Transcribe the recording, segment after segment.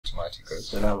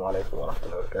Smarticus. Assalamu alaikum wa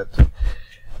rahmatullahi wa barakatuh.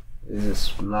 This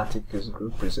is Smarticus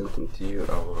group presenting to you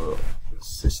our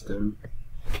system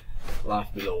life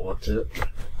below water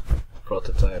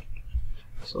prototype.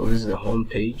 So this is the home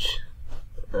page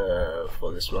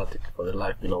for the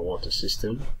life below water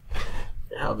system.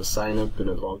 You have a sign up and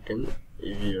a login.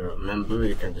 If you're a member,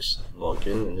 you can just log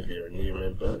in, and if you're a new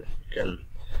member, you can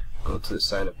go to the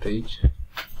sign up page.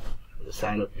 On the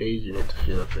sign up page, you need to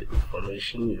fill up the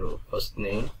information: your first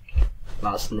name,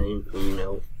 last name,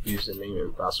 email, username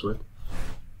and password.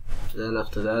 Then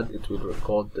after that, it will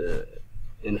record the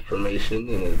information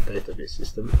in a database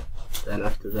system. Then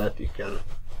after that, you can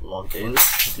log in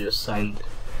with your signed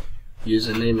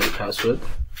username and password.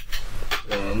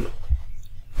 Then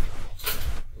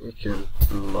you can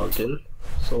log in.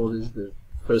 So this is the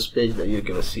first page that you're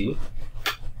gonna see.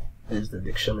 This is the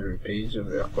dictionary page of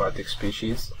the aquatic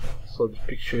species. So the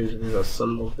pictures, these are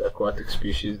some of the aquatic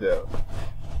species that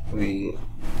we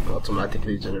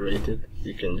automatically generated.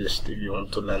 You can just, if you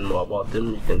want to learn more about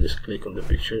them, you can just click on the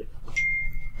picture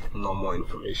and know more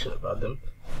information about them.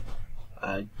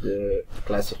 Add the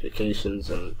classifications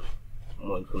and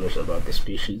more information about the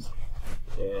species.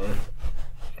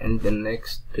 And the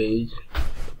next page,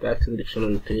 back to the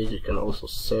dictionary page, you can also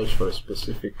search for a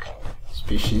specific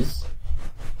species.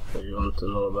 If you want to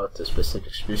know about a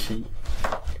specific species,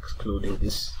 excluding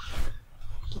these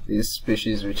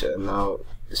species which are now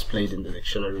displayed in the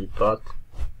dictionary part.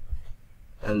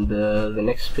 And the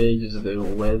next page is the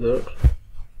weather.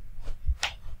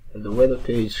 And the weather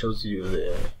page shows you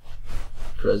the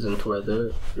present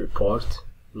weather report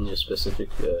in your specific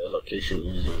location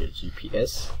using your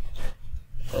GPS.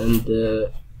 And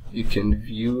you can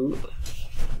view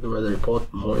the weather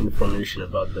report, more information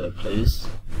about the place,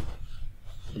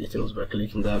 details, by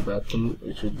clicking that button,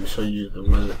 which will show you the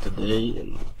weather today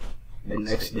and the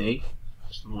next day.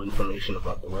 Just more information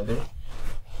about the weather.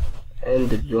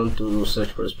 And if you want to search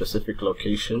for a specific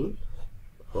location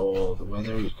for the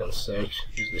weather, you can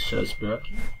use the search bar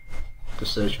to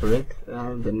search for it.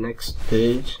 And the next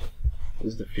page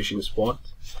is the fishing spot,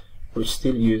 which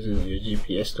still uses your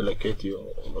GPS to locate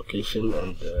your location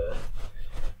and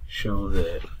show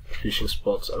the fishing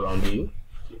spots around you,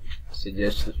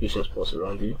 suggest the fishing spots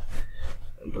around you.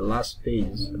 And the last page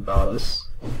is about us,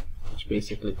 which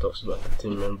basically talks about the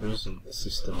team members and the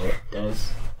system, what it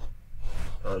does.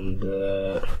 And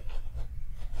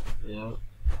yeah,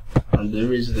 and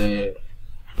there is the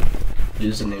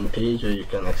username page where you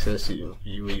can access view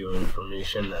your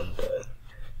information and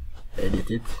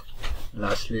edit it.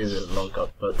 Lastly, the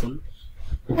logout button,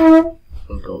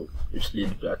 which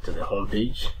leads back to the home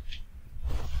page.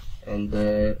 And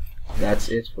that's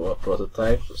it for our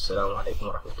prototype. Assalamu alaikum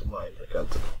wa rahmatullahi wa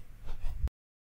barakatuh.